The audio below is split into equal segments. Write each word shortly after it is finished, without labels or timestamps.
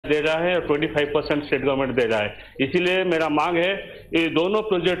दे रहा है और 25% स्टेट गवर्नमेंट दे रहा है। इसीलिए मेरा मांग है ये दोनों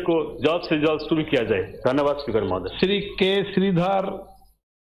प्रोजेक्ट को जल्द से जल्द शुरू किया जाए। धन्यवाद स्पीकर महोदय। श्री के श्रीधर,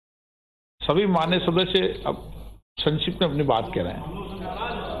 सभी मान्य सदस्य अब संक्षिप्त में अपनी बात कह रहे हैं।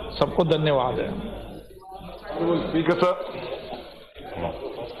 सबको धन्यवाद है। Speaker sir,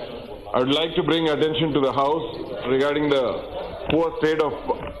 I would like to bring attention to the House regarding the poor state of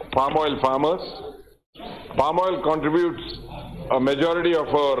palm oil farmers. Palm oil contributes a majority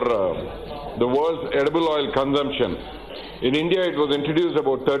of the world's edible oil consumption. In India, it was introduced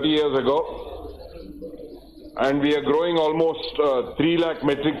about 30 years ago, and we are growing almost 3 lakh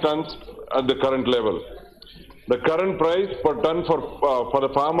metric tons at the current level. The current price per ton for the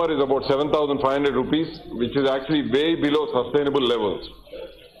farmer is about 7,500 rupees, which is actually way below sustainable levels.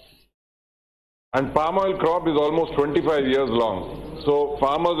 And palm oil crop is almost 25 years long. So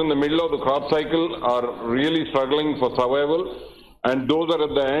farmers in the middle of the crop cycle are really struggling for survival, and those at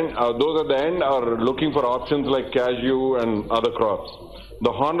the end are looking for options like cashew and other crops.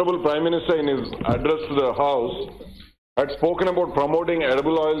 The Honorable Prime Minister, in his address to the House, had spoken about promoting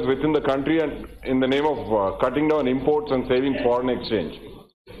edible oils within the country and in the name of cutting down imports and saving foreign exchange.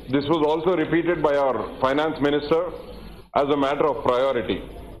 This was also repeated by our Finance Minister as a matter of priority.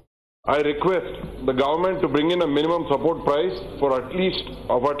 I request the government to bring in a minimum support price for at least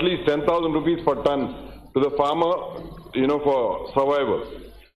 10,000 rupees per ton to the farmer, for survival.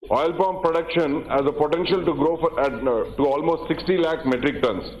 Oil palm production has the potential to grow to almost 60 lakh metric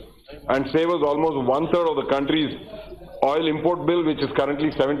tons and save us almost 1/3 of the country's oil import bill, which is currently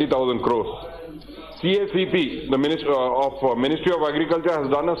 70,000 crores. CACP, the Ministry of Agriculture, has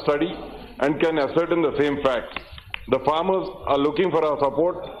done a study and can ascertain the same facts. The farmers are looking for our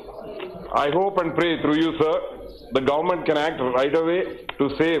support. I hope and pray through you, sir, the government can act right away to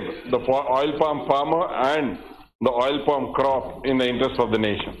save the oil palm farmer and the oil palm crop in the interest of the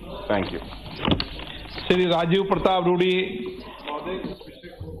nation. Thank you. Shri Rajiv Pratap Rudy.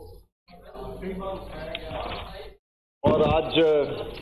 और आज